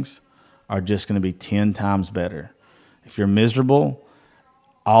things are just going to be 10 times better. If you're miserable,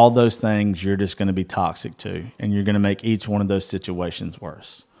 all those things you're just going to be toxic to, and you're going to make each one of those situations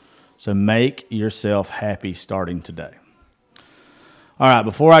worse. So make yourself happy starting today. All right,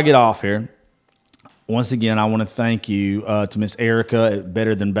 before I get off here, once again, I want to thank you to Miss Erica at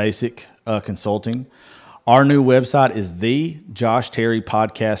Better Than Basic Consulting. Our new website is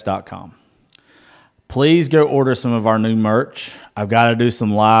thejoshterypodcast.com. Please go order some of our new merch. I've got to do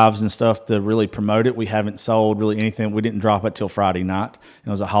some lives and stuff to really promote it. We haven't sold really anything. We didn't drop it till Friday night. It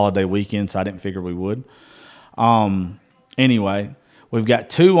was a holiday weekend, so I didn't figure we would. Anyway, we've got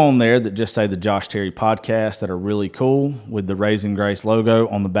 2 on there that just say the Josh Terry Podcast that are really cool with the Raising Grace logo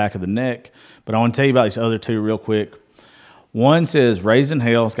on the back of the neck. But I want to tell you about these other 2 real quick. One says Raising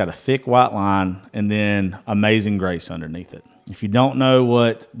Hell. It's got a thick white line and then Amazing Grace underneath it. If you don't know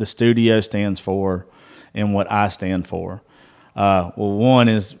what the studio stands for and what I stand for, one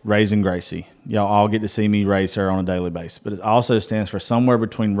is Raising Gracie. Y'all all get to see me raise her on a daily basis. But it also stands for somewhere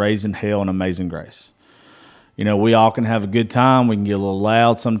between Raising Hell and Amazing Grace. You know, we all can have a good time. We can get a little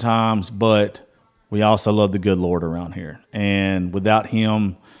loud sometimes, but we also love the good Lord around here. And without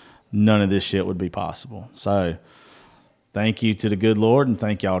him, none of this shit would be possible. So thank you to the good Lord and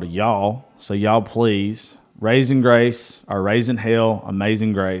thank y'all to y'all. So y'all please, Raising Grace or Raising Hell,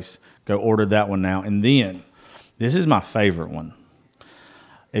 Amazing Grace, go order that one now. And then, this is my favorite one.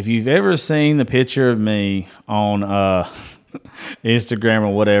 If you've ever seen the picture of me on Instagram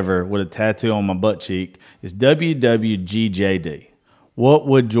or whatever with a tattoo on my butt cheek, it's WWGJD. What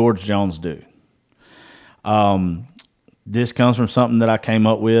would George Jones do? This comes from something that I came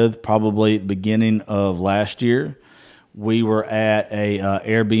up with probably at the beginning of last year. We were at a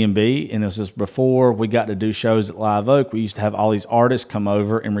Airbnb, and this is before we got to do shows at Live Oak. We used to have all these artists come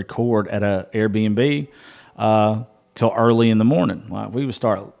over and record at a Airbnb till early in the morning. Like, we would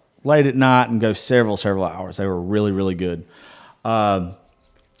start late at night and go several hours. They were really, really good. And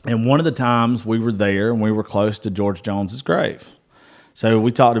one of the times we were there and we were close to George Jones's grave. So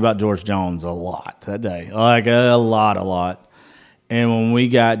we talked about George Jones a lot that day, like a lot. And when we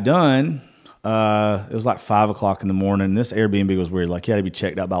got done, It was like 5 o'clock in the morning. This Airbnb was weird. Like, you had to be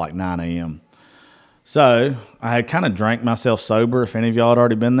checked out by like 9 a.m. So I had kind of drank myself sober, if any of y'all had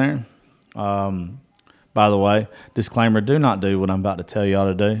already been there. By the way, disclaimer, do not do what I'm about to tell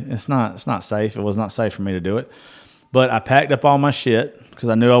y'all to do. It's not safe. It was not safe for me to do it. But I packed up all my shit because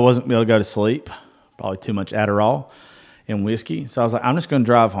I knew I wasn't going to be able to go to sleep. Probably too much Adderall and whiskey. So I was like, I'm just going to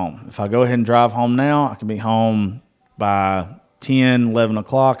drive home. If I go ahead and drive home now, I can be home by 10, 11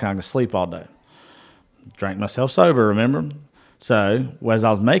 o'clock, and I can sleep all day. Drank myself sober, remember? So as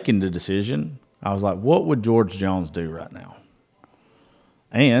I was making the decision, I was like, what would George Jones do right now?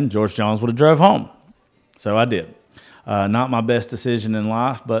 And George Jones would have drove home. So I did. Not my best decision in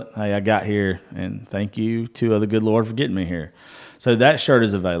life, but hey, I got here, and thank you to the good Lord for getting me here. So that shirt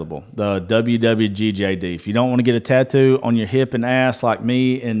is available, the WWGJD. If you don't want to get a tattoo on your hip and ass like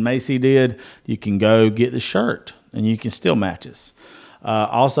me and Macy did, you can go get the shirt, and you can still match us.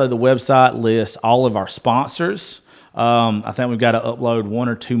 Also, the website lists all of our sponsors. I think we've got to upload 1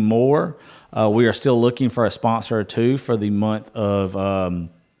 or 2 more. We are still looking for a sponsor or 2 for the month of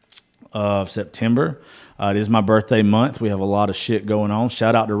September. It is my birthday month. We have a lot of shit going on.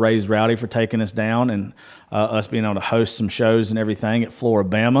 Shout out to Ray's Rowdy for taking us down and us being able to host some shows and everything at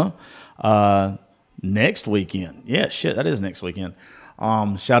Floribama next weekend. Yeah, shit, that is next weekend.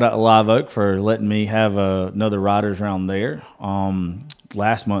 Shout out to Live Oak for letting me have another Riders round there.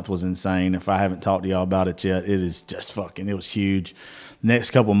 Last month was insane. If I haven't talked to y'all about it yet, it is just it was huge. The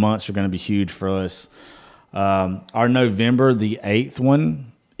next couple months are going to be huge for us. Our November the 8th one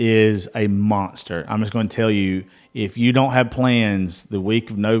is a monster. I'm just going to tell you, if you don't have plans the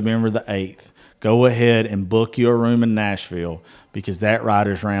week of November the 8th, go ahead and book your room in Nashville, because that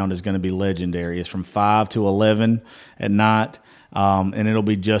Riders Round is going to be legendary. It's from 5 to 11 at night, and it'll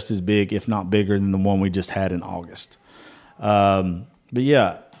be just as big, if not bigger, than the one we just had in August. But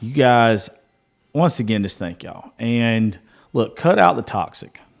yeah, you guys, once again, just thank y'all. And look, cut out the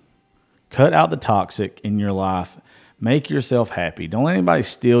toxic. Cut out the toxic in your life. Make yourself happy. Don't let anybody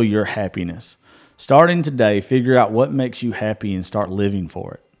steal your happiness. Starting today, figure out what makes you happy and start living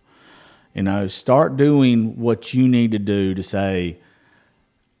for it. You know, start doing what you need to do to say,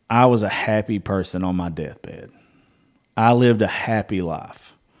 I was a happy person on my deathbed. I lived a happy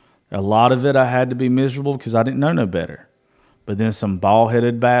life. A lot of it I had to be miserable because I didn't know no better. But then some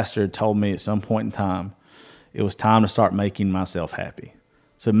bald-headed bastard told me at some point in time, it was time to start making myself happy.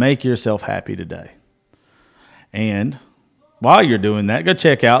 So make yourself happy today. And while you're doing that, go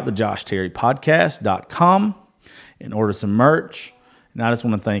check out the JoshTerryPodcast.com and order some merch. And I just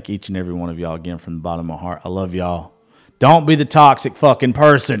want to thank each and every one of y'all again from the bottom of my heart. I love y'all. Don't be the toxic fucking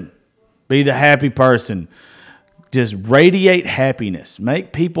person. Be the happy person. Just radiate happiness.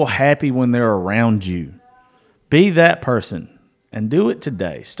 Make people happy when they're around you. Be that person and do it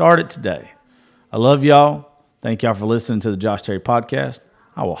today. Start it today. I love y'all. Thank y'all for listening to the Josh Terry Podcast.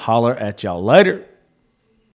 I will holler at y'all later.